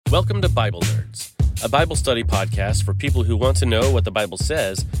Welcome to Bible Nerds, a Bible study podcast for people who want to know what the Bible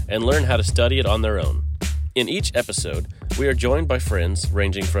says and learn how to study it on their own. In each episode, we are joined by friends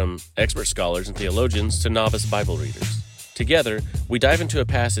ranging from expert scholars and theologians to novice Bible readers. Together, we dive into a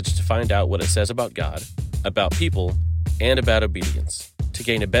passage to find out what it says about God, about people, and about obedience, to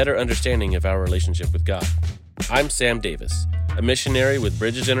gain a better understanding of our relationship with God. I'm Sam Davis, a missionary with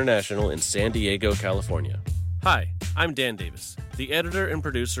Bridges International in San Diego, California. Hi, I'm Dan Davis, the editor and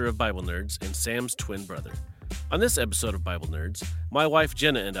producer of Bible Nerds and Sam's twin brother. On this episode of Bible Nerds, my wife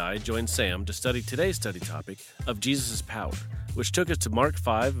Jenna and I joined Sam to study today's study topic of Jesus' power, which took us to Mark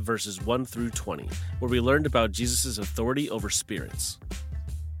 5, verses 1 through 20, where we learned about Jesus' authority over spirits.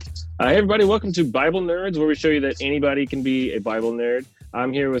 Hey everybody, welcome to Bible Nerds, where we show you that anybody can be a Bible nerd.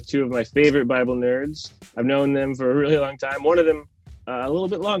 I'm here with two of my favorite Bible nerds. I've known them for a really long time. One of them a little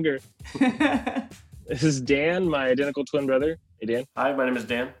bit longer. This is Dan, my identical twin brother. Hey, Dan. Hi, my name is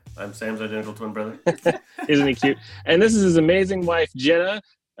Dan. I'm Sam's identical twin brother. Isn't he cute? And this is his amazing wife, Jenna.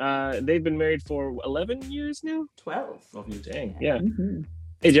 They've been married for 11 years now? 12. 12 years. Dang, yeah. Mm-hmm.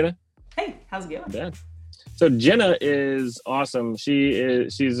 Hey, Jenna. Hey, how's it going? Dan. So Jenna is awesome.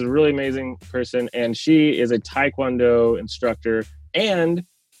 She's a really amazing person, and she is a Taekwondo instructor, and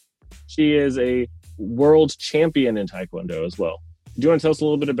she is a world champion in Taekwondo as well. Do you want to tell us a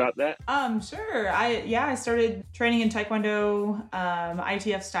little bit about that? Sure. I started training in Taekwondo,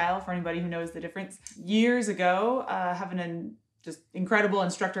 ITF style, for anybody who knows the difference, years ago, having a just incredible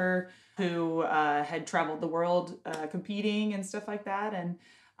instructor who had traveled the world competing and stuff like that.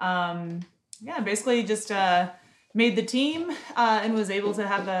 And basically just made the team and was able to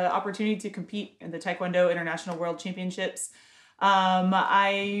have the opportunity to compete in the Taekwondo International World Championships.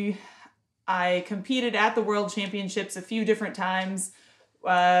 I competed at the World Championships a few different times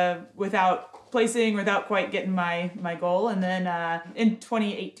without placing, without quite getting my goal. And then in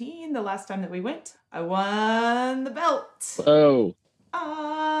 2018, the last time that we went, I won the belt. Oh.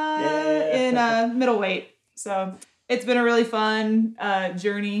 In middleweight. So it's been a really fun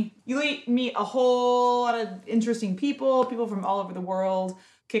journey. You meet a whole lot of interesting people from all over the world.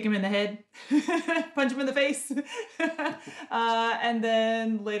 Kick him in the head, punch him in the face, and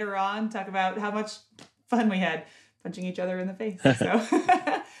then later on talk about how much fun we had punching each other in the face. So,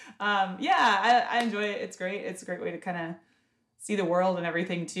 I enjoy it. It's great. It's a great way to kind of see the world and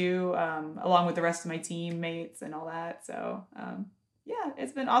everything too, along with the rest of my teammates and all that. So,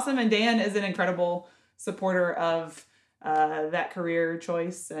 it's been awesome. And Dan is an incredible supporter of that career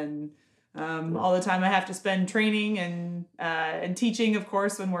choice and all the time I have to spend training and teaching, of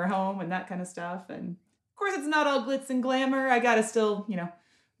course, when we're home and that kind of stuff. And of course, it's not all glitz and glamour. I got to still,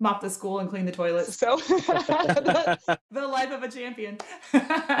 mop the school and clean the toilets. So the life of a champion.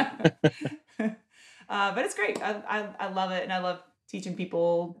 But it's great. I love it. And I love teaching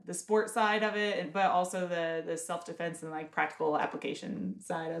people the sport side of it, but also the self-defense and like practical application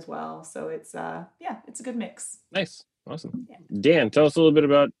side as well. So it's it's a good mix. Nice. Awesome. Yeah. Dan, tell us a little bit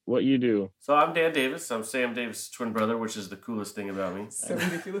about what you do. So I'm Dan Davis. I'm Sam Davis' twin brother, which is the coolest thing about me. So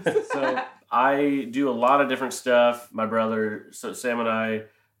ridiculous. So I do a lot of different stuff. My brother, so Sam and I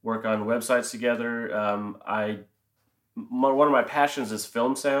work on websites together. One of my passions is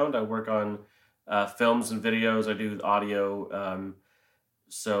film sound. I work on films and videos. I do audio.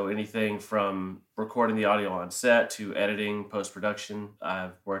 So anything from recording the audio on set to editing, post-production.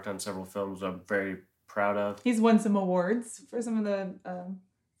 I've worked on several films I'm very proud of. He's won some awards for some of the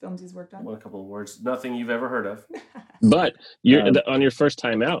films he's worked on. Won a couple of awards. Nothing you've ever heard of. But on your first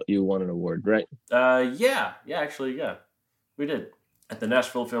time out, you won an award, right? Actually, we did at the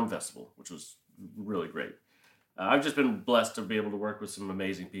Nashville Film Festival, which was really great. I've just been blessed to be able to work with some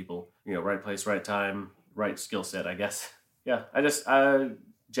amazing people. Right place, right time, right skill set, I guess. Yeah, I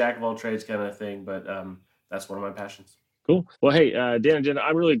jack of all trades kind of thing, but that's one of my passions. Cool. Well, hey, Dan and Jenna,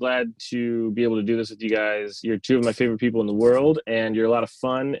 I'm really glad to be able to do this with you guys. You're two of my favorite people in the world, and you're a lot of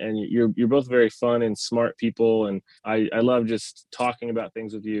fun, and you're both very fun and smart people, and I love just talking about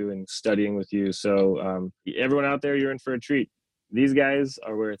things with you and studying with you. So everyone out there, you're in for a treat. These guys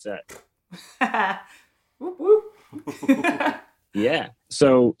are where it's at. Whoop, whoop. Yeah.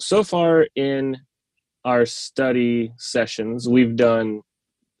 So far in our study sessions, we've done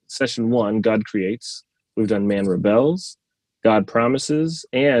session 1, God Creates. We've done Man Rebels, God Promises,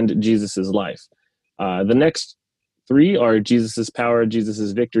 and Jesus' Life. The next 3 are Jesus' Power,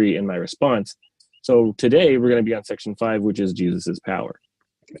 Jesus' Victory, and My Response. So today we're going to be on section 5, which is Jesus' Power.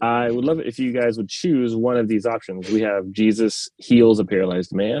 I would love it if you guys would choose one of these options. We have Jesus heals a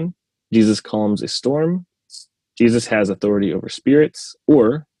paralyzed man, Jesus calms a storm, Jesus has authority over spirits,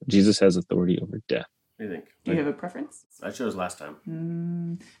 or Jesus has authority over death. What do you think? Do you have a preference? I chose last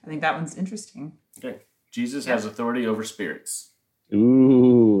time. I think that one's interesting. Okay. Jesus has authority over spirits.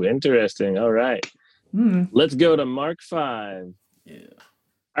 Ooh, interesting. All right. Let's go to Mark 5. Yeah.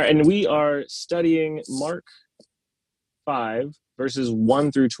 All right, and we are studying Mark 5, verses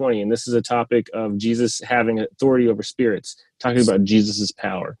 1 through 20. And this is a topic of Jesus having authority over spirits, talking about Jesus's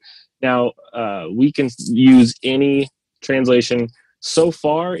power. Now, we can use any translation. So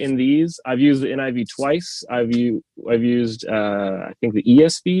far in these, I've used the NIV twice. I've used, I think, the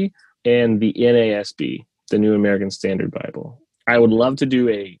ESV and the NASB, the New American Standard Bible. I would love to do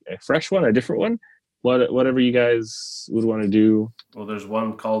a fresh one, a different one, whatever you guys would want to do. Well, there's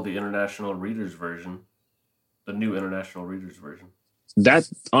one called the International Reader's Version, the New International Reader's Version. That,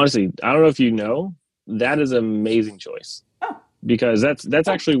 honestly, I don't know if you know, that is an amazing choice. Because that's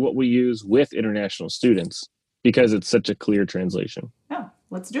actually what we use with international students, because it's such a clear translation. Oh,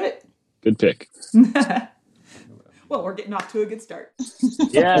 let's do it. Good pick. Well, we're getting off to a good start.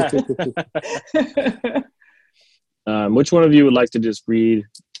 Yeah. Which one of you would like to just read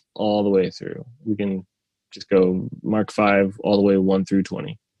all the way through? We can just go Mark 5 all the way 1 through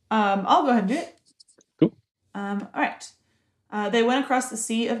 20. I'll go ahead and do it. Cool. All right. They went across the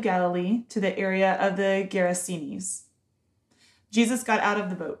Sea of Galilee to the area of the Gerasenes. Jesus got out of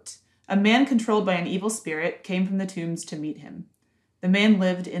the boat. A man controlled by an evil spirit came from the tombs to meet him. The man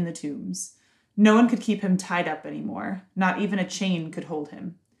lived in the tombs. No one could keep him tied up anymore. Not even a chain could hold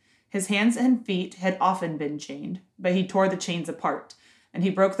him. His hands and feet had often been chained, but he tore the chains apart, and he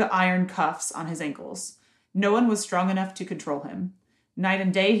broke the iron cuffs on his ankles. No one was strong enough to control him. Night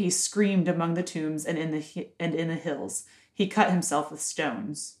and day he screamed among the tombs and in the hills. He cut himself with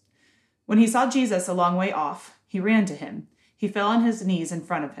stones. When he saw Jesus a long way off, he ran to him. He fell on his knees in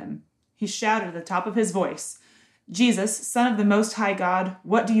front of him. He shouted at the top of his voice, "Jesus, Son of the Most High God,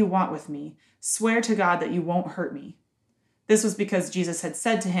 what do you want with me? Swear to God that you won't hurt me." This was because Jesus had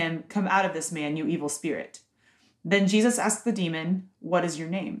said to him, "Come out of this man, you evil spirit." Then Jesus asked the demon, "What is your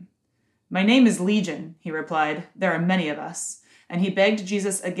name?" "My name is Legion," he replied. "There are many of us." And he begged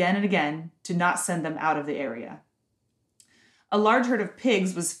Jesus again and again to not send them out of the area. A large herd of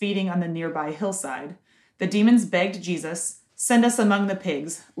pigs was feeding on the nearby hillside. The demons begged Jesus, "Send us among the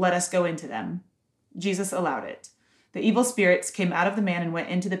pigs. Let us go into them." Jesus allowed it. The evil spirits came out of the man and went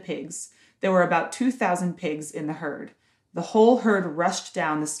into the pigs. There were about 2,000 pigs in the herd. The whole herd rushed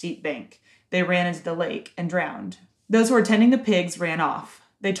down the steep bank. They ran into the lake and drowned. Those who were tending the pigs ran off.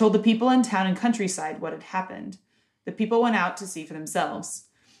 They told the people in town and countryside what had happened. The people went out to see for themselves.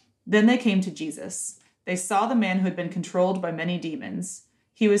 Then they came to Jesus. They saw the man who had been controlled by many demons.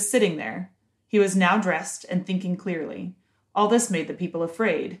 He was sitting there. He was now dressed and thinking clearly. All this made the people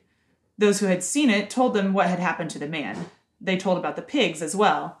afraid. Those who had seen it told them what had happened to the man. They told about the pigs as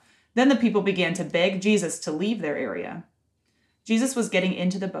well. Then the people began to beg Jesus to leave their area. Jesus was getting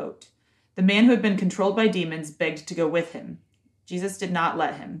into the boat. The man who had been controlled by demons begged to go with him. Jesus did not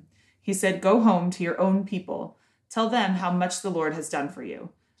let him. He said, "Go home to your own people. Tell them how much the Lord has done for you.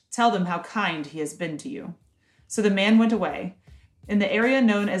 Tell them how kind he has been to you." So the man went away. In the area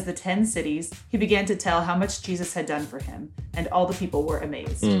known as the 10 Cities, he began to tell how much Jesus had done for him, and all the people were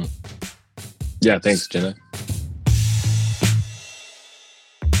amazed. Yeah, thanks, Jenna.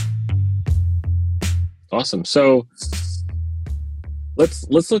 Awesome. So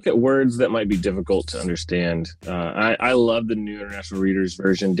let's look at words that might be difficult to understand. I love the New International Reader's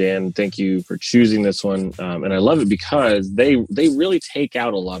Version. Dan, thank you for choosing this one. And I love it because they really take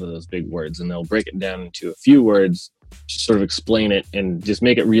out a lot of those big words, and they'll break it down into a few words, just sort of explain it and just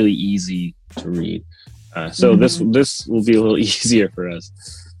make it really easy to read. So this will be a little easier for us.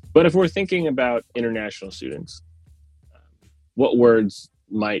 But if we're thinking about international students, what words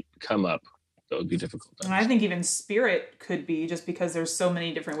might come up that would be difficult to And I think even spirit could be, just because there's so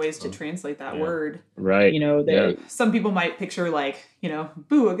many different ways to translate that word. Right. Some people might picture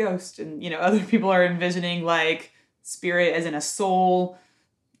boo, a ghost. And, other people are envisioning like spirit as in a soul.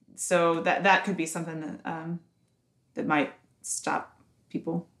 So that could be something that might stop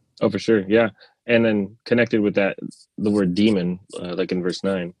people. Oh, for sure. Yeah. And then connected with that, the word demon, like in verse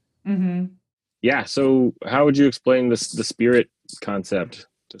 9. Mm-hmm. Yeah. So how would you explain the spirit concept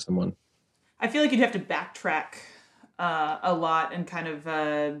to someone? I feel like you'd have to backtrack a lot, and kind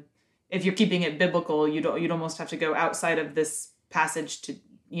of if you're keeping it biblical, you'd almost have to go outside of this passage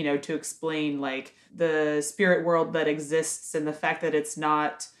to explain like the spirit world that exists, and the fact that it's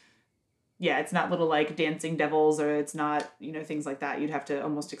not little like dancing devils, or it's not things like that. You'd have to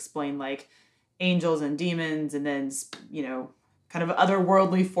almost explain like angels and demons, and then kind of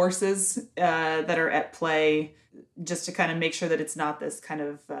otherworldly forces that are at play, just to kind of make sure that it's not this kind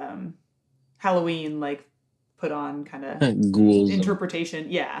of Halloween, like put on kind of Ghouls. interpretation.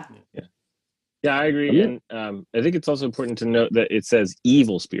 Yeah. Yeah, I agree. And I think it's also important to note that it says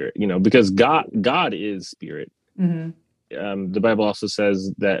evil spirit, because God is spirit. The Bible also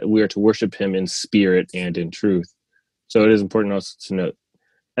says that we are to worship him in spirit and in truth. So it is important also to note.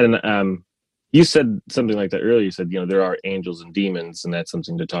 And you said something like that earlier. You said, there are angels and demons, and that's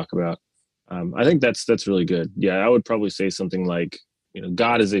something to talk about. I think that's really good. Yeah, I would probably say something like,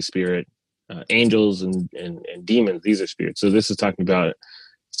 God is a spirit, angels and demons, these are spirits. So this is talking about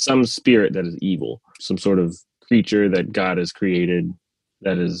some spirit that is evil, some sort of creature that God has created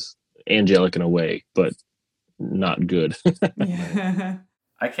that is angelic in a way, but not good. Yeah.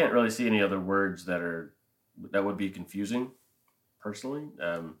 I can't really see any other words that would be confusing, personally,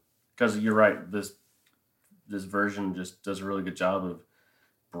 because you're right. This version just does a really good job of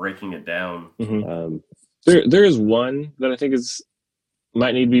breaking it down. There is one that I think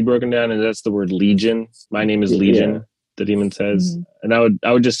might need to be broken down, and that's the word legion. My name is Legion. Yeah. The demon says, and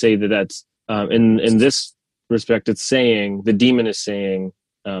I would just say that's in this respect, it's saying the demon is saying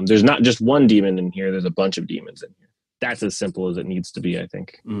there's not just one demon in here. There's a bunch of demons in here. That's as simple as it needs to be, I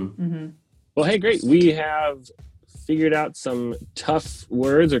think. Well, hey, great. We have figured out some tough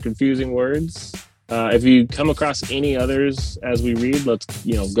words or confusing words. If you come across any others as we read, let's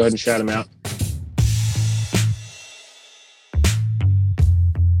go ahead and shout them out.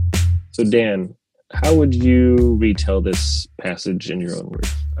 So, Dan, how would you retell this passage in your own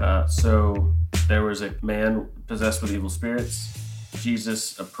words? So there was a man possessed with evil spirits.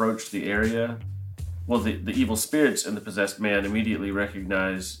 Jesus approached the area. Well, the evil spirits and the possessed man immediately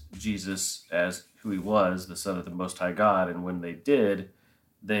recognized Jesus as who he was, the Son of the Most High God. And when they did,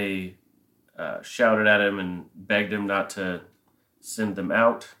 they shouted at him and begged him not to send them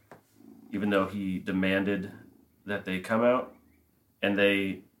out, even though he demanded that they come out. And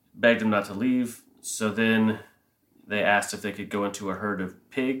they begged him not to leave. So then they asked if they could go into a herd of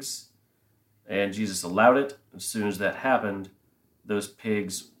pigs, and Jesus allowed it. As soon as that happened, those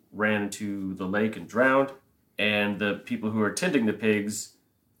pigs ran into the lake and drowned, and the people who were tending the pigs,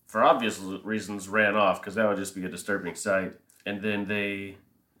 for obvious reasons, ran off, because that would just be a disturbing sight. And then they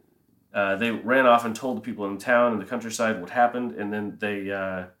ran off and told the people in town and the countryside what happened, and then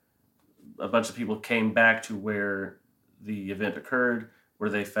a bunch of people came back to where the event occurred,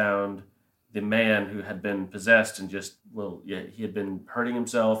 where they found the man who had been possessed and he had been hurting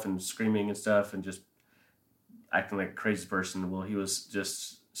himself and screaming and stuff and just acting like a crazy person. Well, he was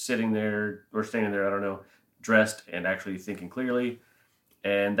just sitting there or standing there, I don't know, dressed and actually thinking clearly.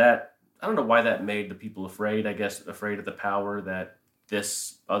 And that, I don't know why that made the people afraid. I guess afraid of the power that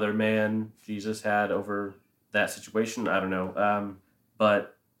this other man, Jesus, had over that situation. I don't know.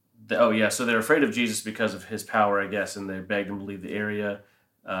 So they're afraid of Jesus because of his power, I guess, and they begged him to leave the area.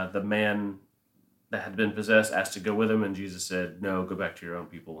 The man that had been possessed asked to go with him, and Jesus said, "No, go back to your own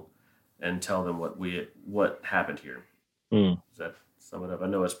people and tell them what happened here." Does that sum it up? I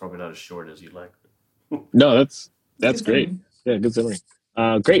know it's probably not as short as you'd like. No, that's great. Summary. Yeah, good summary.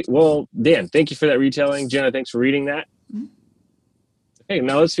 Great. Well, Dan, thank you for that retelling. Jenna, thanks for reading that. Okay,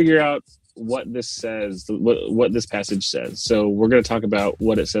 now let's figure out what this says, what this passage says. So we're going to talk about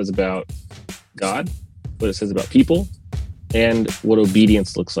what it says about God, what it says about people, and what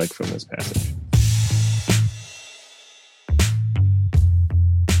obedience looks like from this passage.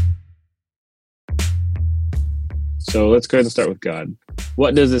 So let's go ahead and start with God.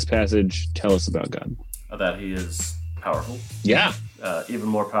 What does this passage tell us about God? That he is powerful. Yeah. Even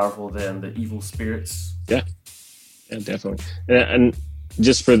more powerful than the evil spirits. Yeah, definitely. And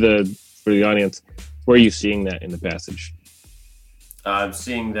just for the audience, where are you seeing that in the passage? I'm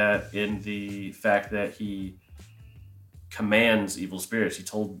seeing that in the fact that he commands evil spirits. He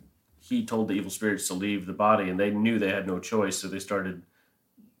told the evil spirits to leave the body, and they knew they had no choice, so they started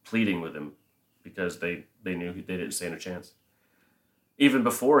pleading with him because they knew they didn't stand a chance. Even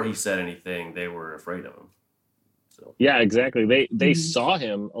before he said anything, they were afraid of him. So yeah, exactly. They saw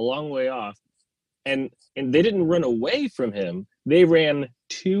him a long way off, and they didn't run away from him. They ran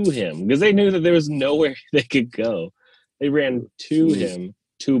to him because they knew that there was nowhere they could go. They ran to him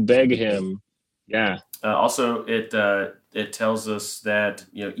to beg him. Yeah. Also, it tells us that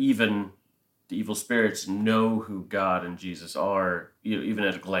even the evil spirits know who God and Jesus are, even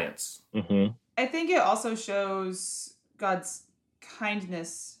at a glance. Mm-hmm. I think it also shows God's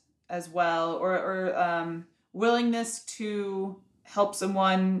kindness as well, or willingness to help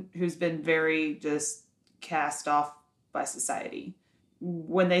someone who's been very just cast off by society.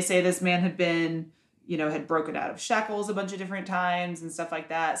 When they say this man had been, had broken out of shackles a bunch of different times and stuff like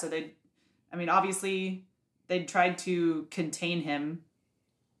that. So obviously they tried to contain him,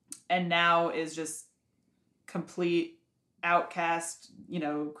 and now is just complete outcast,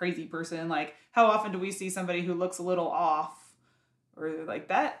 crazy person. Like, how often do we see somebody who looks a little off, or like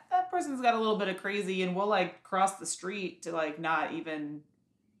that person's got a little bit of crazy, and we'll like cross the street to like not even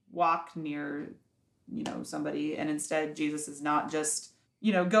walk near, somebody. And instead Jesus is not just,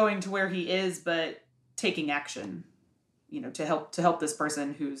 going to where he is, but taking action, to help this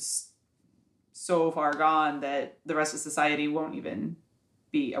person who's so far gone that the rest of society won't even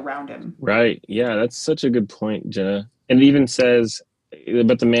be around him. Right. Yeah, that's such a good point, Jenna. And it even says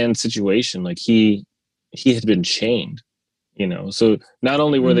about the man's situation, like he had been chained, So not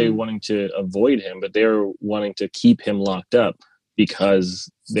only were they wanting to avoid him, but they were wanting to keep him locked up because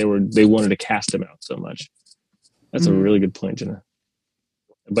they wanted to cast him out so much. That's a really good point, Jenna.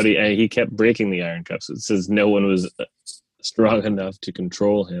 But he kept breaking the iron cuffs. It says no one was strong enough to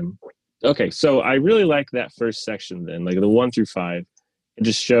control him. Okay, so I really like that first section then, like the 1 through 5. It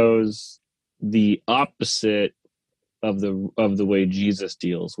just shows the opposite of the way Jesus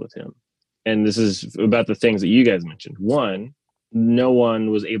deals with him. And this is about the things that you guys mentioned. One, no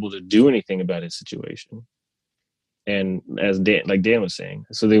one was able to do anything about his situation. And as Dan was saying,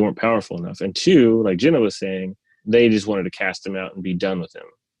 so they weren't powerful enough. And two, like Jenna was saying, they just wanted to cast him out and be done with him.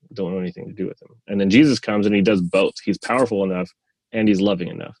 Don't want anything to do with him. And then Jesus comes and he does both. He's powerful enough and he's loving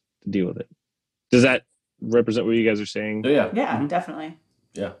enough to deal with it. Does that represent what you guys are saying? Oh, yeah. Yeah, definitely.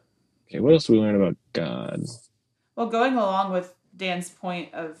 Yeah. Okay, what else do we learn about God? Well, going along with Dan's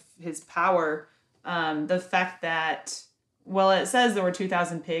point of his power, the fact that, it says there were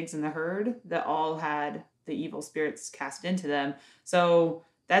 2,000 pigs in the herd that all had the evil spirits cast into them. So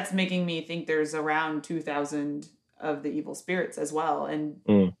that's making me think there's around 2,000 of the evil spirits as well.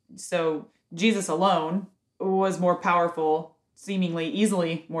 And so Jesus alone was more powerful, seemingly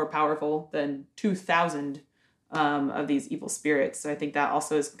easily more powerful than 2,000 of these evil spirits. So I think that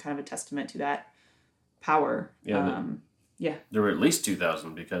also is kind of a testament to that power. Yeah. There were at least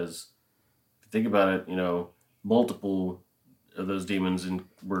 2,000 because if you think about it, multiple of those demons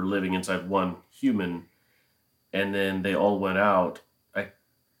were living inside one human, and then they all went out. I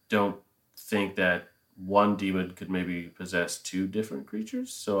don't think that one demon could maybe possess two different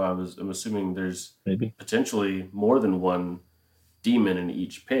creatures. So I'm assuming there's maybe potentially more than one demon in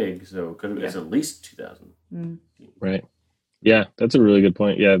each pig. So it's at least 2,000. Right. Yeah, that's a really good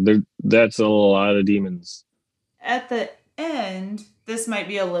point. Yeah, that's a lot of demons. At the end, this might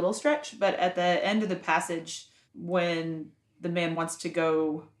be a little stretch, but at the end of the passage, when the man wants to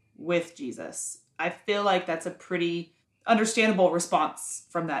go with Jesus, I feel like that's a pretty understandable response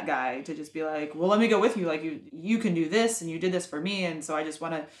from that guy to just be like, well, let me go with you. Like you can do this and you did this for me. And so I just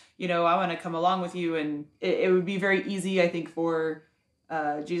want to, I want to come along with you. And it would be very easy, I think, for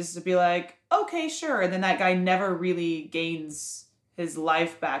Jesus to be like, okay, sure. And then that guy never really gains his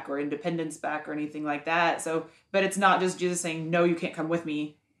life back or independence back or anything like that. So, but it's not just Jesus saying, no, you can't come with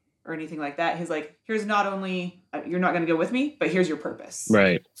me or anything like that. He's like, here's not only, you're not going to go with me, but here's your purpose.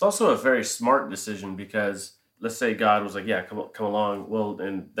 Right. It's also a very smart decision because let's say God was like, yeah, come along. Well,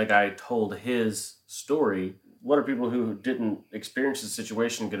 and the guy told his story. What are people who didn't experience the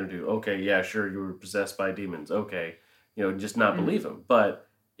situation going to do? Okay, yeah, sure, you were possessed by demons. Okay, just not believe him. But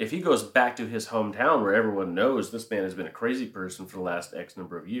if he goes back to his hometown where everyone knows this man has been a crazy person for the last X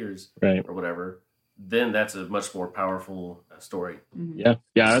number of years, right, or whatever, then that's a much more powerful story. Yeah,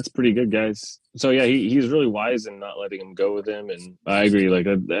 that's pretty good, guys. So yeah, he's really wise in not letting him go with him, and I agree. Like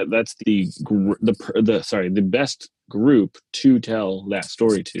that's the best group to tell that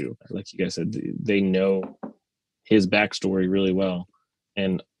story to. Like you guys said, they know his backstory really well,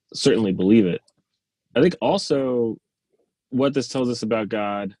 and certainly believe it. I think also what this tells us about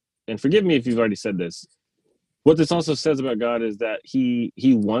God, and forgive me if you've already said this, what this also says about God is that he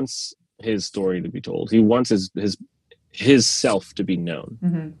wants his story to be told. He wants his self to be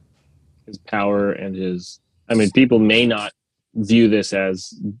known, his power and people may not view this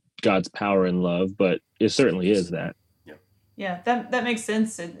as God's power and love, but it certainly is that. Yeah, that makes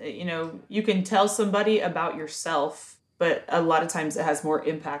sense. And, you can tell somebody about yourself, but a lot of times it has more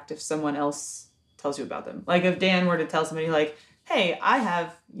impact if someone else tells you about them. Like if Dan were to tell somebody like, hey, I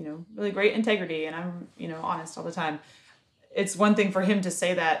have, really great integrity and I'm, honest all the time. It's one thing for him to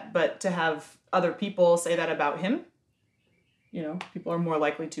say that, but to have other people say that about him, people are more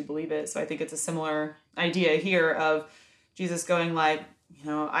likely to believe it. So I think it's a similar idea here of Jesus going like,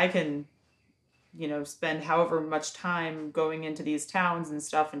 I can, spend however much time going into these towns and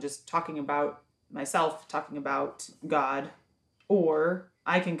stuff and just talking about myself, talking about God, or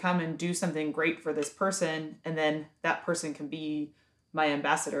I can come and do something great for this person, and then that person can be my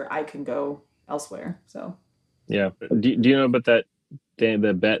ambassador. I can go elsewhere. So, yeah. Do you know about that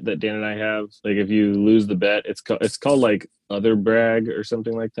the bet that Dan and I have. Like if you lose the bet, it's called like other brag or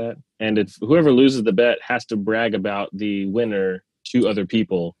something like that. And it's whoever loses the bet has to brag about the winner to other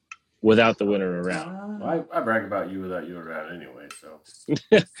people without the winner around. Well, I brag about you without you around anyway. So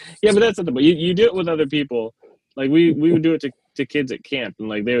yeah, but that's something. But you do it with other people. Like we would do it to kids at camp, and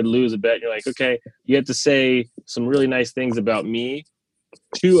like they would lose a bet. And you're like, okay, you have to say some really nice things about me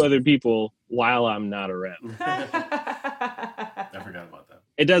to other people while I'm not around. I forgot about that.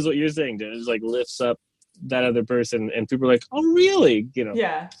 It does what you're saying, Dan. It just like lifts up that other person, and people are like, "Oh, really?" You know?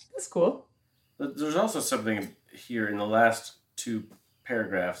 Yeah, that's cool. There's also something here in the last two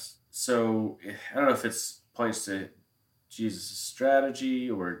paragraphs. So I don't know if it's points to Jesus'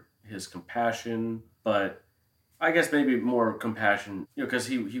 strategy or his compassion, but I guess maybe more compassion, because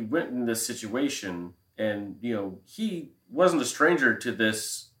he went in this situation and, he wasn't a stranger to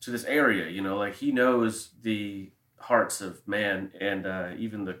this area, like he knows the hearts of man and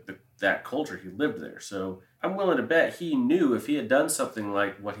even that culture. He lived there. So I'm willing to bet he knew if he had done something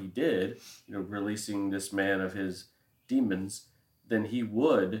like what he did, releasing this man of his demons, then he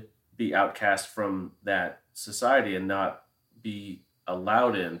would be outcast from that society and not be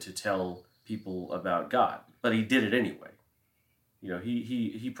allowed in to tell people about God. But he did it anyway.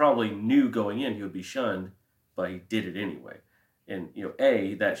 He probably knew going in he would be shunned, but he did it anyway. And,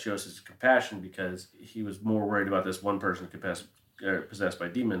 that shows his compassion because he was more worried about this one person possessed by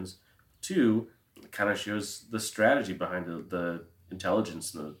demons. 2, it kind of shows the strategy behind the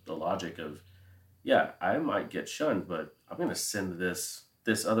intelligence and the logic of, yeah, I might get shunned, but I'm going to send this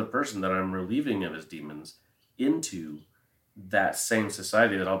other person that I'm relieving of his demons into that same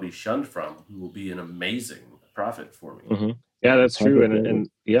society that I'll be shunned from, who will be an amazing prophet for me. Mm-hmm. Yeah, that's true. And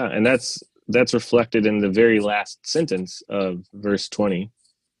that's reflected in the very last sentence of verse 20.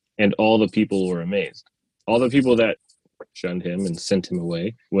 And all the people were amazed. All the people that shunned him and sent him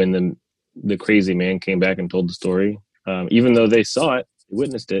away when the crazy man came back and told the story, even though they saw it,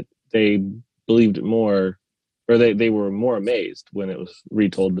 witnessed it, they believed it more, or they were more amazed when it was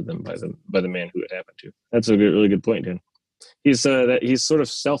retold to them by the man who it happened to. That's a really good point, Dan. He's sort of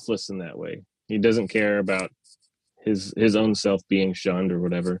selfless in that way. He doesn't care about his own self being shunned or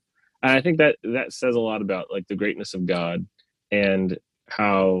whatever. And I think that says a lot about like the greatness of God and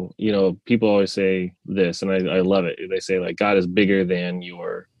how, people always say this, and I love it. They say like God is bigger than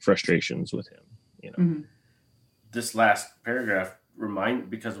your frustrations with him. Mm-hmm. This last paragraph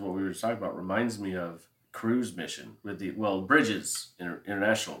because of what we were talking about, reminds me of Crew's mission with Bridges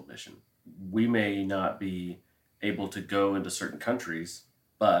international mission. We may not be able to go into certain countries,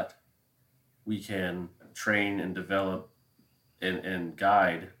 but we can train and develop and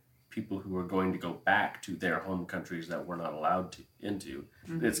guide people who are going to go back to their home countries that we're not allowed into.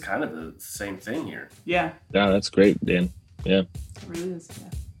 Mm-hmm. It's kind of the same thing here. Yeah. Yeah, that's great, Dan. Yeah. It really is, yeah.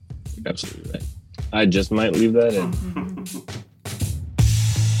 You're absolutely right. I just might leave that in.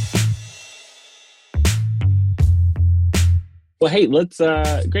 Well, hey, let's,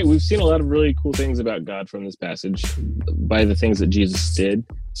 great. We've seen a lot of really cool things about God from this passage by the things that Jesus did.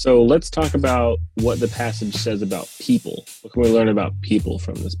 So let's talk about what the passage says about people. What can we learn about people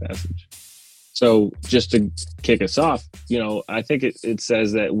from this passage? So just to kick us off, I think it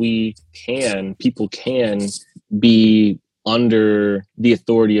says that people can be under the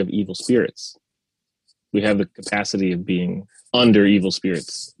authority of evil spirits. We have the capacity of being under evil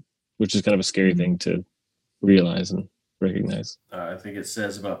spirits, which is kind of a scary thing to realize and recognize. I think it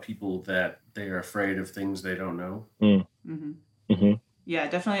says about people that they are afraid of things they don't know. Mm. Mm-hmm. Mm-hmm. Yeah,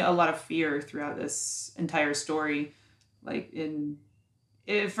 definitely a lot of fear throughout this entire story, like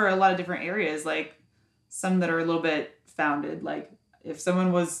for a lot of different areas, like some that are a little bit founded, like if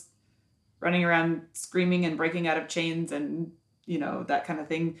someone was running around screaming and breaking out of chains and, that kind of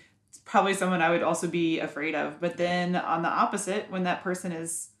thing, it's probably someone I would also be afraid of. But then on the opposite, when that person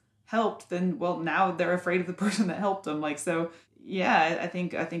is helped, then now they're afraid of the person that helped them. Like, so yeah, I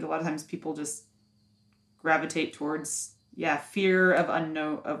think a lot of times people just gravitate towards fear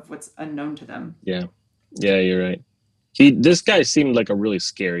of what's unknown to them. Yeah, you're right. This guy seemed like a really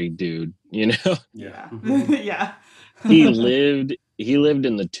scary dude, Yeah. Yeah. He lived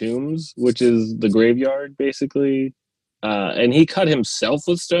in the tombs, which is the graveyard basically. And he cut himself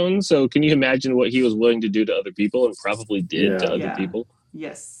with stones. So can you imagine what he was willing to do to other people and probably did to other people?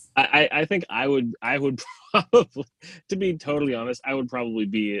 Yes. I think I would probably, to be totally honest, I would probably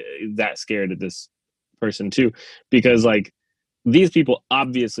be that scared of this person too, because like these people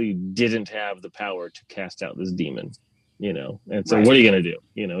obviously didn't have the power to cast out this demon, and so what are you going to do?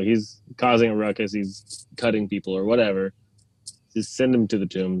 He's causing a ruckus, he's cutting people or whatever. Just send him to the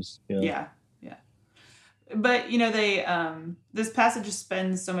tombs. Yeah. But they this passage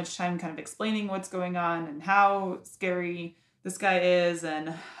spends so much time kind of explaining what's going on and how scary this guy is, and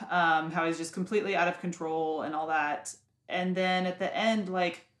how he's just completely out of control and all that. And then at the end,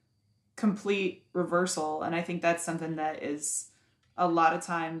 like, complete reversal. And I think that's something that is a lot of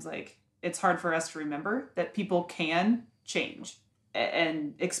times, like, it's hard for us to remember that people can change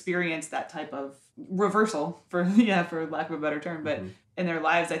and experience that type of reversal, for lack of a better term. But in their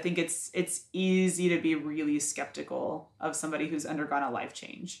lives, I think it's easy to be really skeptical of somebody who's undergone a life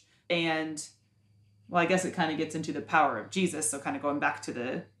change. And well, I guess it kind of gets into the power of Jesus. So kind of going back to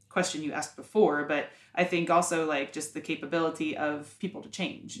the question you asked before, but I think also, like, just the capability of people to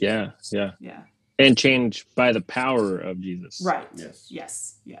change. Yeah. And change by the power of Jesus. Right.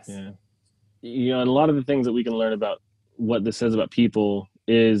 Yes. Yeah. And a lot of the things that we can learn about what this says about people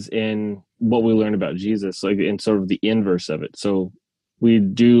is in what we learn about Jesus, like in sort of the inverse of it. So we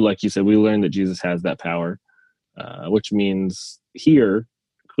do, like you said, we learn that Jesus has that power, which means here,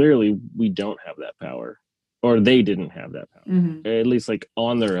 clearly, we don't have that power, or they didn't have that power, at least like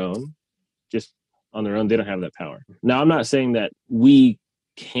on their own, just on their own, they don't have that power. Now, I'm not saying that we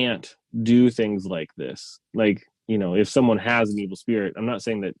can't do things like this. Like, if someone has an evil spirit, I'm not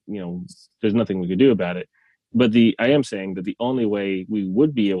saying that, there's nothing we could do about it. But I am saying that the only way we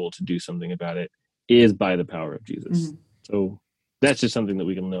would be able to do something about it is by the power of Jesus. So that's just something that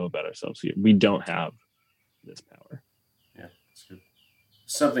we can know about ourselves here. We don't have this power. Yeah, that's good.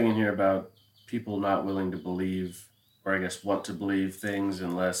 Something in here about people not willing to believe, or I guess want to believe things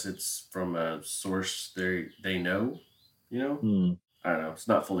unless it's from a source they know, I don't know. It's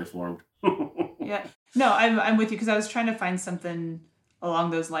not fully formed. Yeah. No, I'm with you, because I was trying to find something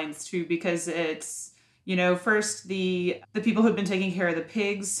along those lines too, because it's, first the people who'd been taking care of the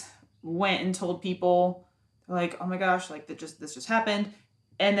pigs went and told people, like, oh my gosh, like this just happened.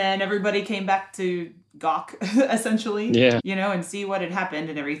 And then everybody came back to gawk, essentially, and see what had happened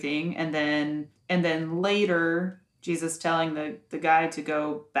and everything. And then later, Jesus telling the guy to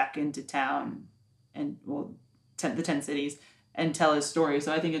go back into town and, the 10 cities and tell his story.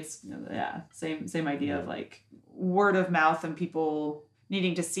 So I think it's, same idea of, like, word of mouth and people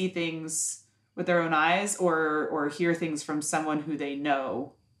needing to see things with their own eyes or hear things from someone who they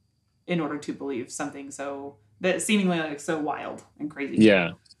know in order to believe something so that seemingly, like, so wild and crazy.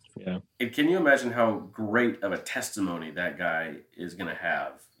 Yeah. And can you imagine how great of a testimony that guy is going to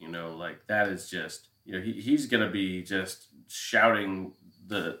have? Like, that is just, he's going to be just shouting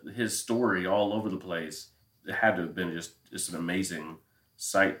his story all over the place. It had to have been just an amazing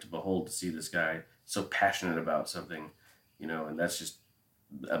sight to behold, to see this guy so passionate about something, and that's just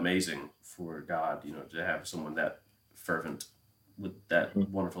amazing for God, to have someone that fervent with that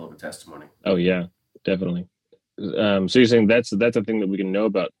wonderful of a testimony. Oh yeah, definitely. So you're saying that's a thing that we can know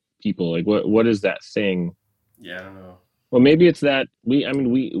about people. Like, what is that thing? Yeah, I don't know. Well, maybe it's that we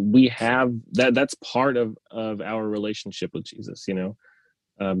have that. That's part of our relationship with Jesus.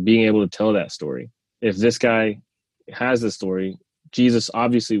 Being able to tell that story. If this guy has this story, Jesus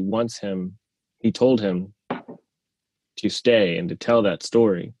obviously wants him. He told him to stay and to tell that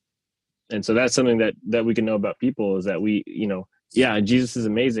story. And so that's something that we can know about people, is that we, Jesus is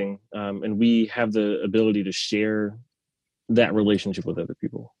amazing. And we have the ability to share that relationship with other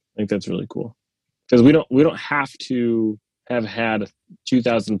people. I think that's really cool, because we don't have to have had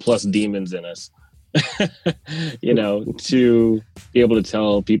 2,000 plus demons in us, to be able to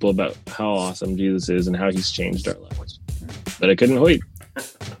tell people about how awesome Jesus is and how he's changed our lives. But I couldn't wait.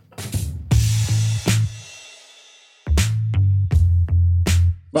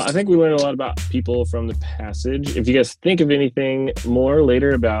 Well, I think we learned a lot about people from the passage. If you guys think of anything more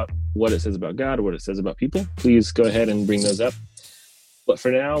later about what it says about God or what it says about people, please go ahead and bring those up. But for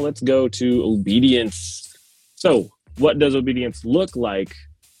now, let's go to obedience. So, what does obedience look like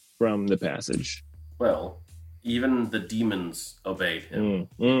from the passage? Well, even the demons obeyed him.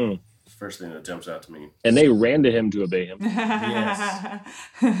 First thing that jumps out to me. And they ran to him to obey him. Yes.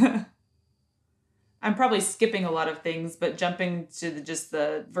 I'm probably skipping a lot of things, but jumping to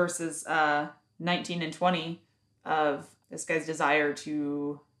the verses 19 and 20 of this guy's desire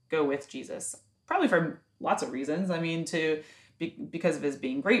to go with Jesus. Probably for lots of reasons. I mean, because of his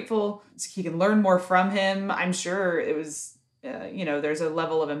being grateful, he can learn more from him. I'm sure it was, there's a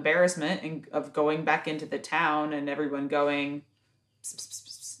level of embarrassment of going back into the town and everyone going, pss, pss, pss,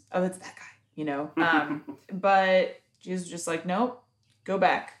 pss. Oh, it's that guy, But Jesus just like, nope, go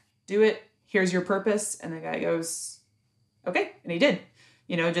back, do it. Here's your purpose. And the guy goes, okay. And he did,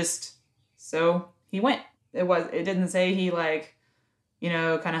 so he went. It didn't say he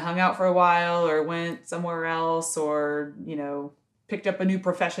kind of hung out for a while or went somewhere else or, picked up a new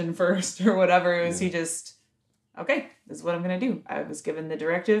profession first or whatever. It was, he just okay, this is what I'm going to do. I was given the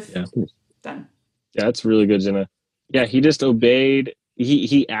directive. Yeah. Done. Yeah, that's really good, Jenna. Yeah, he just obeyed.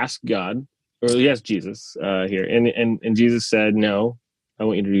 He asked God, or he asked Jesus here, and Jesus said, "No, I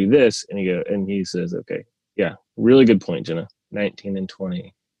want you to do this." And he says, "Okay, yeah, really good point, Jenna. 19 and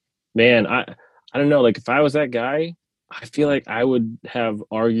 20. Man, I don't know. Like if I was that guy, I feel like I would have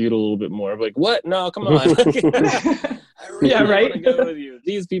argued a little bit more. Like, what? No, come on. I really Yeah, right. want to go with you.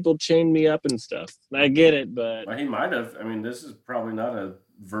 These people chained me up and stuff. I get it, but Well, he might have. I mean, this is probably not a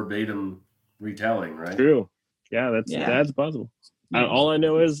verbatim retelling, right? true. Yeah, Yeah. that's possible. All I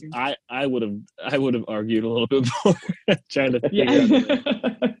know is I would have argued a little bit more, trying to figure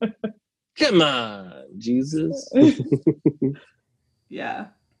out. Come on, Jesus. Yeah.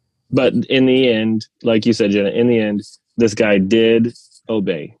 But in the end, like you said, Jenna, in the end, this guy did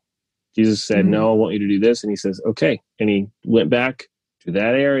obey. Jesus said, "No, I want you to do this," and he says, "Okay," and he went back to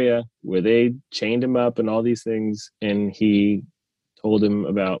that area where they chained him up and all these things, and he told him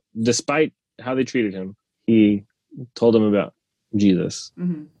about, despite how they treated him, he told him about Jesus.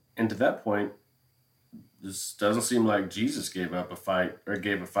 Mm-hmm. And to that point, this doesn't seem like Jesus gave up a fight or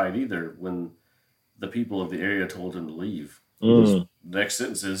gave a fight either when the people of the area told him to leave. The next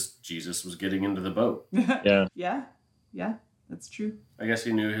sentence is Jesus was getting into the boat. Yeah. Yeah, that's true. I guess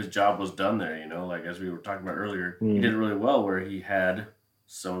he knew his job was done there, like as we were talking about earlier. He did really well where he had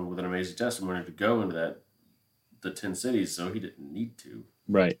someone with an amazing testimony to go into the 10 cities, so he didn't need to.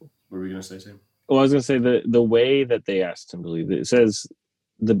 Right. What were you going to say, Sam? Well, I was going to say the way that they asked him to leave, it says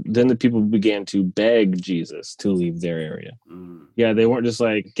then the people began to beg Jesus to leave their area. Yeah, they weren't just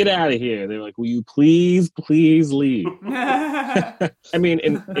like, "Get out of here." They were like, "Will you please leave?" I mean,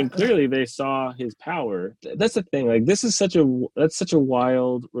 and clearly they saw his power. That's the thing. Like, that's such a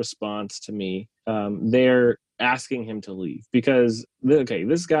wild response to me. They're asking him to leave because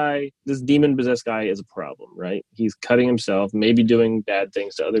this demon possessed guy is a problem, right? He's cutting himself, maybe doing bad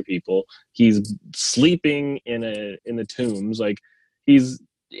things to other people. He's sleeping in the tombs. Like he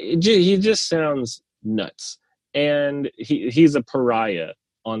just sounds nuts, and he's a pariah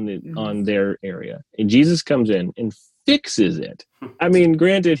on their area. And Jesus comes in and fixes it. I mean,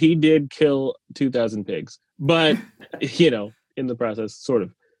 granted, he did kill 2,000 pigs, but in the process, sort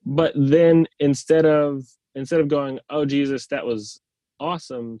of. But then instead of going, "Oh, Jesus, that was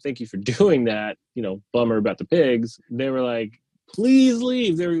awesome, thank you for doing that," bummer about the pigs, they were like, "Please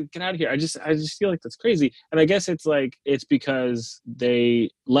leave. Get out of here." I just feel like that's crazy. And I guess it's because they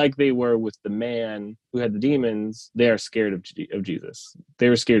were with the man who had the demons, they are scared of Jesus. They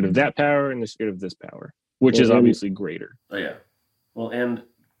were scared of that power, and they're scared of this power, which is obviously greater. Oh, yeah. Well, and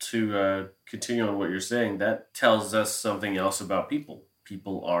to continue on what you're saying, that tells us something else about people.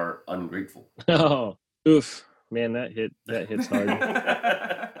 People are ungrateful. Oh, oof. Man, that hits hard.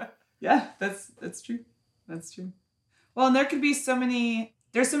 Yeah, that's true. That's true. Well, and there's so many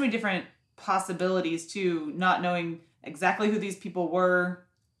different possibilities too, not knowing exactly who these people were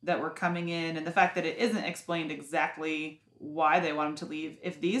that were coming in, and the fact that it isn't explained exactly why they want him to leave.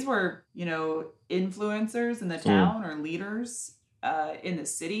 If these were, influencers in the town or leaders in the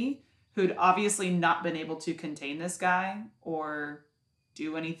city who'd obviously not been able to contain this guy or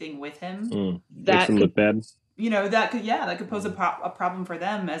do anything with him, that could look bad. That could pose a problem for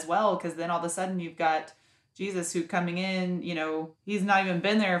them as well, because then all of a sudden you've got Jesus who coming in, he's not even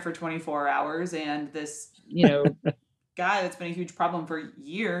been there for 24 hours, and this, guy that's been a huge problem for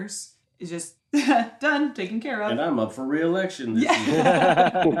years is just done, taken care of. And I'm up for re-election this year.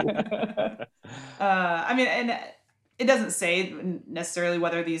 I mean, and it doesn't say necessarily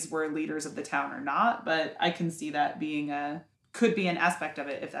whether these were leaders of the town or not, but I can see that could be an aspect of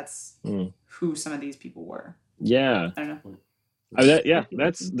it if that's who some of these people were. Yeah. I don't know.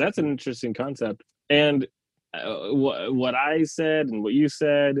 That's an interesting concept. And what I said and what you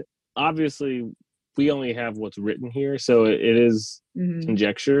said, obviously we only have what's written here, so it is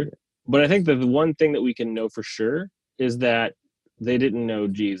conjecture. But I think that the one thing that we can know for sure is that they didn't know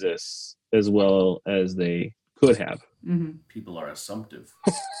Jesus as well as they could have. Mm-hmm. People are assumptive.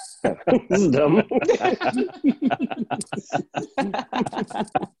 This is dumb.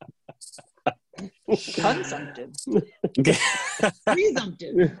 Consumptive.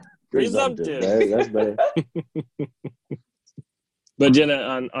 Presumptive. That's better. But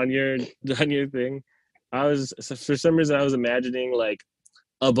Jenna, on your thing, for some reason I was imagining like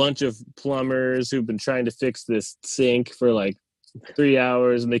a bunch of plumbers who've been trying to fix this sink for like 3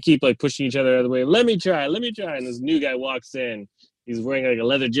 hours, and they keep like pushing each other out of the way. Let me try. And this new guy walks in. He's wearing like a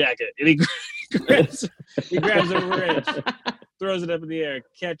leather jacket, and he grabs a wrench, throws it up in the air,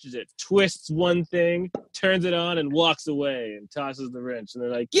 catches it, twists one thing, turns it on, and walks away and tosses the wrench. And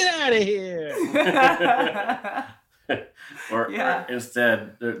they're like, "Get out of here!" or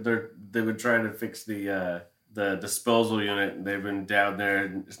instead, they would try to fix the disposal unit. They've been down there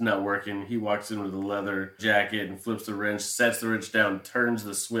and it's not working. He walks in with a leather jacket and flips the wrench, sets the wrench down, turns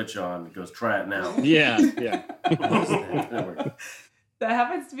the switch on, and goes, "Try it now." Yeah. That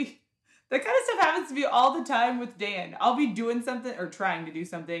happens to be. That kind of stuff happens to me all the time with Dan. I'll be doing something or trying to do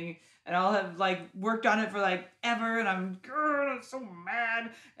something, and I'll have like worked on it for like ever, and I'm so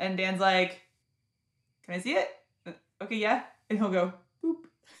mad. And Dan's like, "Can I see it?" Okay, yeah. And he'll go, "Boop,"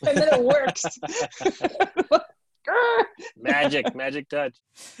 and then it works. Magic touch.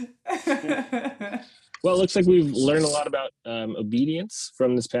 Well, it looks like we've learned a lot about obedience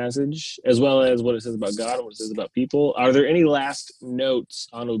from this passage, as well as what it says about God and what it says about people. Are there any last notes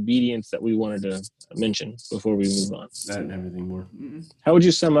on obedience that we wanted to mention before we move on? I didn't have anything more. How would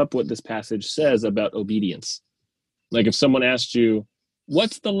you sum up what this passage says about obedience? Like if someone asked you,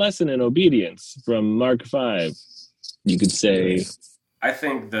 what's the lesson in obedience from Mark 5? You could say... I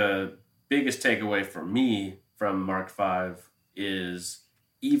think the biggest takeaway for me from Mark 5 is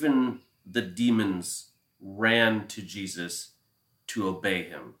even the demons ran to Jesus to obey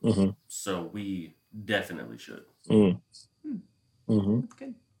him. Mm-hmm. So we definitely should. Mm-hmm. That's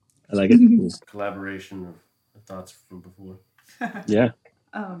good. I like it. Collaboration of thoughts from before. Yeah.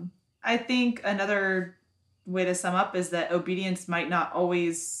 I think another way to sum up is that obedience might not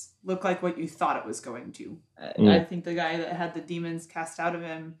always look like what you thought it was going to. I think the guy that had the demons cast out of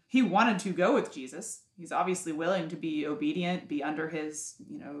him, he wanted to go with Jesus. He's obviously willing to be obedient, be under his,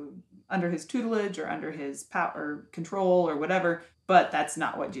 under his tutelage or under his power or control or whatever. But that's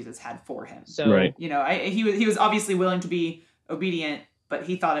not what Jesus had for him. So, right. He was obviously willing to be obedient, but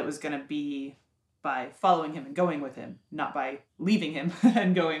he thought it was going to be by following him and going with him, not by leaving him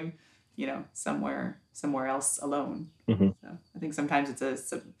and going, somewhere else alone. Mm-hmm. So I think sometimes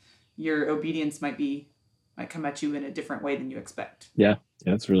your obedience might come at you in a different way than you expect. Yeah,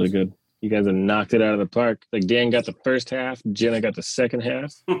 that's really good. You guys have knocked it out of the park. Like Dan got the first half, Jenna got the second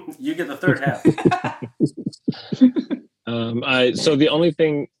half. You get the third half. So the only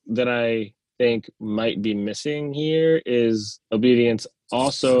thing that I think might be missing here is obedience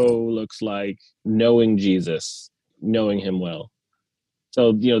also looks like knowing Jesus, knowing him well.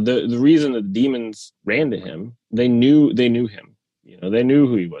 So, the reason that the demons ran to him, they knew him. They knew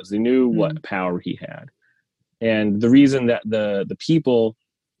who he was. They knew what power he had. And the reason that the people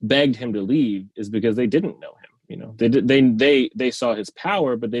begged him to leave is because they didn't know him. They saw his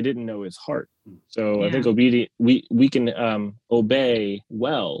power, but they didn't know his heart. So I think we can obey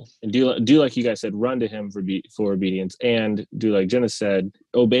well and do like you guys said, run to him for obedience, and do like Jenna said,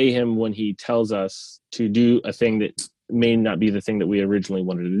 obey him when he tells us to do a thing that may not be the thing that we originally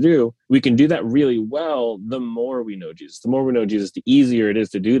wanted to do. We can do that really well the more we know Jesus. The more we know Jesus, the easier it is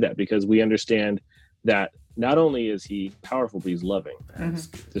to do that, because we understand that not only is he powerful, but he's loving.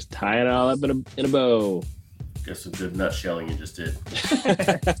 Mm-hmm. Just tie it all up in a bow. Guess some good nut shelling you just did.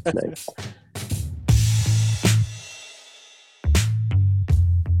 Nice.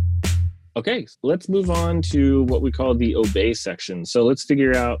 Okay, so let's move on to what we call the obey section. So let's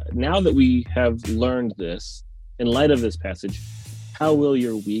figure out, now that we have learned this, in light of this passage, how will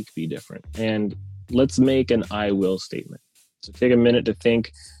your week be different? And let's make an I will statement. So take a minute to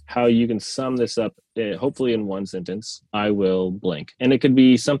think how you can sum this up, hopefully in one sentence. I will blank. And it could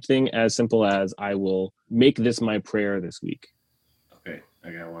be something as simple as, I will make this my prayer this week. Okay,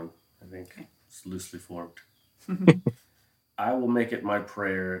 I got one. I think it's loosely formed. I will make it my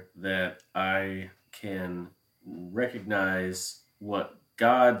prayer that I can recognize what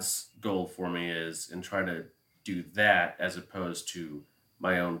God's goal for me is and try to do that as opposed to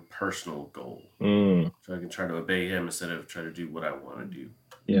my own personal goal. So I can try to obey him instead of try to do what I want to do.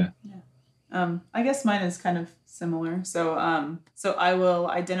 Yeah. I guess mine is kind of similar. So I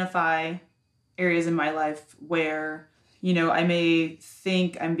will identify areas in my life where, I may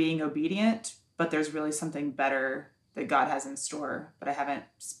think I'm being obedient, but there's really something better that God has in store, but I haven't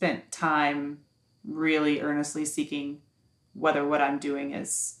spent time really earnestly seeking whether what I'm doing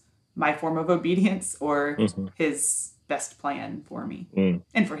is my form of obedience or his best plan for me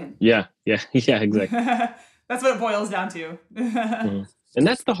and for him. Yeah, exactly. That's what it boils down to. And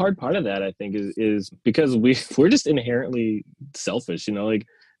that's the hard part of that, I think, is because we're just inherently selfish, like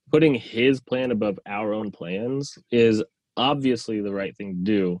putting his plan above our own plans is obviously the right thing to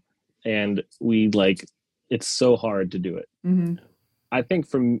do. And it's so hard to do it. Mm-hmm. I think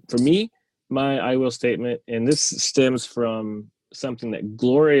for me, my I will statement, and this stems from something that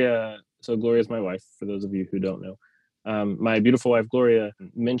Gloria is my wife, for those of you who don't know. my beautiful wife, Gloria,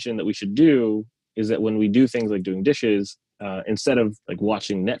 mentioned that we should do is that when we do things like doing dishes, instead of like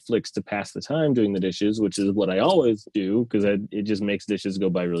watching Netflix to pass the time doing the dishes, which is what I always do because it just makes dishes go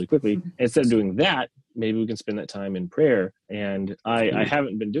by really quickly. Instead of doing that, maybe we can spend that time in prayer. And I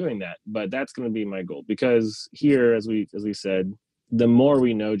haven't been doing that, but that's going to be my goal, because here, as we said, the more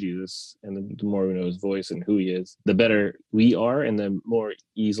we know Jesus and the more we know his voice and who he is, the better we are and the more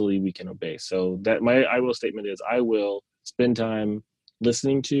easily we can obey. So that my I will statement is I will spend time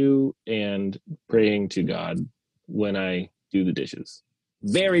listening to and praying to God when I do the dishes.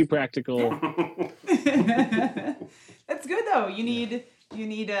 Very practical. That's good though. You need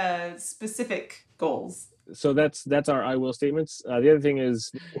specific goals. So that's our I will statements. The other thing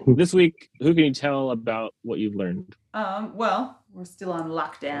is, this week, who can you tell about what you've learned? Well, we're still on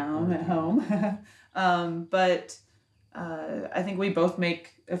lockdown at home, but I think we both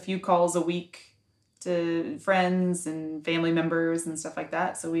make a few calls a week to friends and family members and stuff like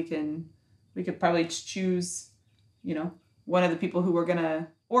that. So we could probably choose, one of the people who we're gonna,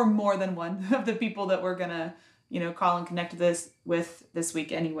 or more than one of the people that we're gonna, call and connect with this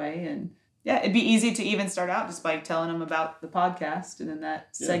week anyway. And yeah, it'd be easy to even start out just by telling them about the podcast, and then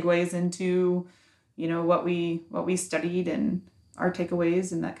that segues into, what we studied and our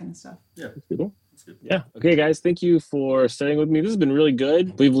takeaways and that kind of stuff. Yeah, that's cool. That's good. Yeah. Okay, guys, thank you for studying with me. This has been really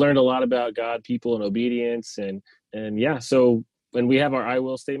good. We've learned a lot about God, people, and obedience, and yeah. So when we have our I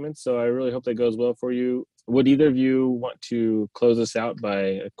will statements, so I really hope that goes well for you. Would either of you want to close us out by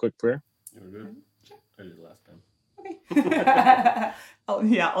a quick prayer? You were good. Sure. I did it last time.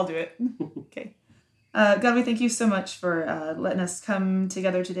 Okay. I'll do it. Okay. God, we thank you so much for letting us come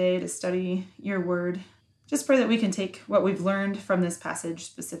together today to study your word. Just pray that we can take what we've learned from this passage,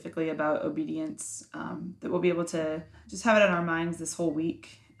 specifically about obedience, that we'll be able to just have it on our minds this whole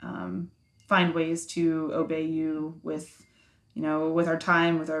week, find ways to obey you with our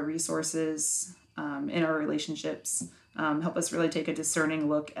time, with our resources, in our relationships. Help us really take a discerning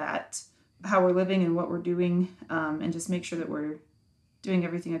look at how we're living and what we're doing, and just make sure that we're doing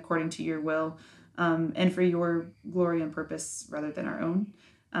everything according to your will, and for your glory and purpose rather than our own.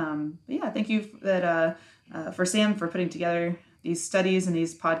 Thank you for Sam for putting together these studies and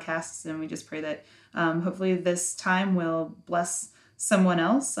these podcasts, and we just pray that hopefully this time will bless someone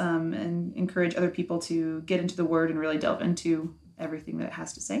else, and encourage other people to get into the word and really delve into everything that it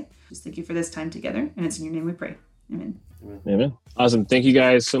has to say. Just thank you for this time together, and it's in your name we pray. Amen. Amen. Awesome. Thank you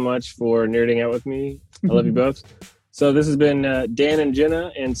guys so much for nerding out with me. I love you both. So this has been Dan and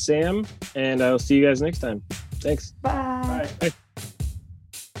Jenna and Sam, and I'll see you guys next time. Thanks. Bye. Bye.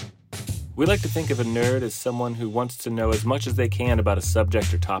 We like to think of a nerd as someone who wants to know as much as they can about a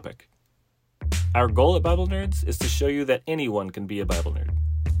subject or topic. Our goal at Bible Nerds is to show you that anyone can be a Bible nerd.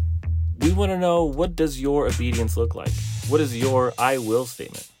 We want to know, what does your obedience look like? What is your I will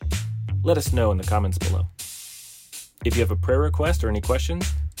statement? Let us know in the comments below. If you have a prayer request or any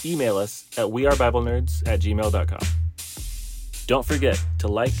questions, email us at wearebiblenerds@gmail.com. Don't forget to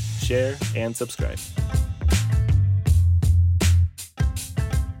like, share, and subscribe.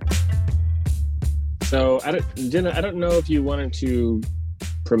 So, Jenna, I don't know if you wanted to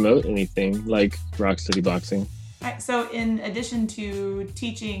promote anything like Rock Steady Boxing. So in addition to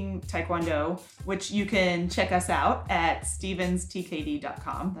teaching Taekwondo, which you can check us out at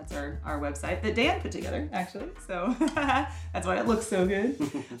stevenstkd.com. That's our website that Dan put together, actually. So that's why it looks so good.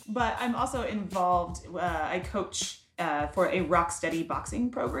 But I'm also involved. I coach for a Rock Steady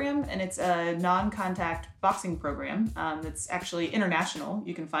boxing program, and it's a non-contact boxing program that's actually international.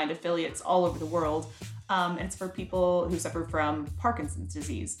 You can find affiliates all over the world. And it's for people who suffer from Parkinson's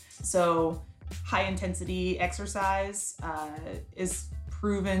disease. So high intensity exercise is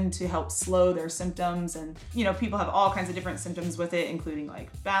proven to help slow their symptoms, and people have all kinds of different symptoms with it, including like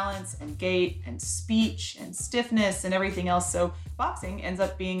balance and gait and speech and stiffness and everything else. So boxing ends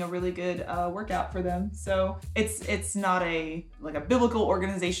up being a really good workout for them. So it's not a biblical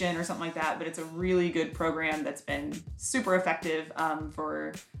organization or something like that, but it's a really good program that's been super effective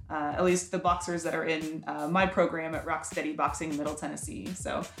for at least the boxers that are in my program at Rock Steady Boxing, Middle Tennessee.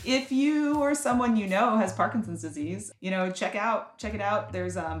 So if you or someone has Parkinson's disease, check it out.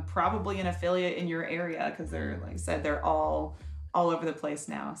 There's probably an affiliate in your area, because they're, like I said, they're all over the place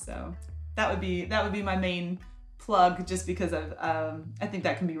now. So that would be my main plug, just because of I think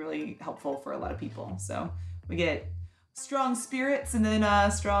that can be really helpful for a lot of people. So we get strong spirits and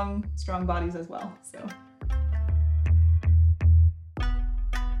then strong bodies as well. So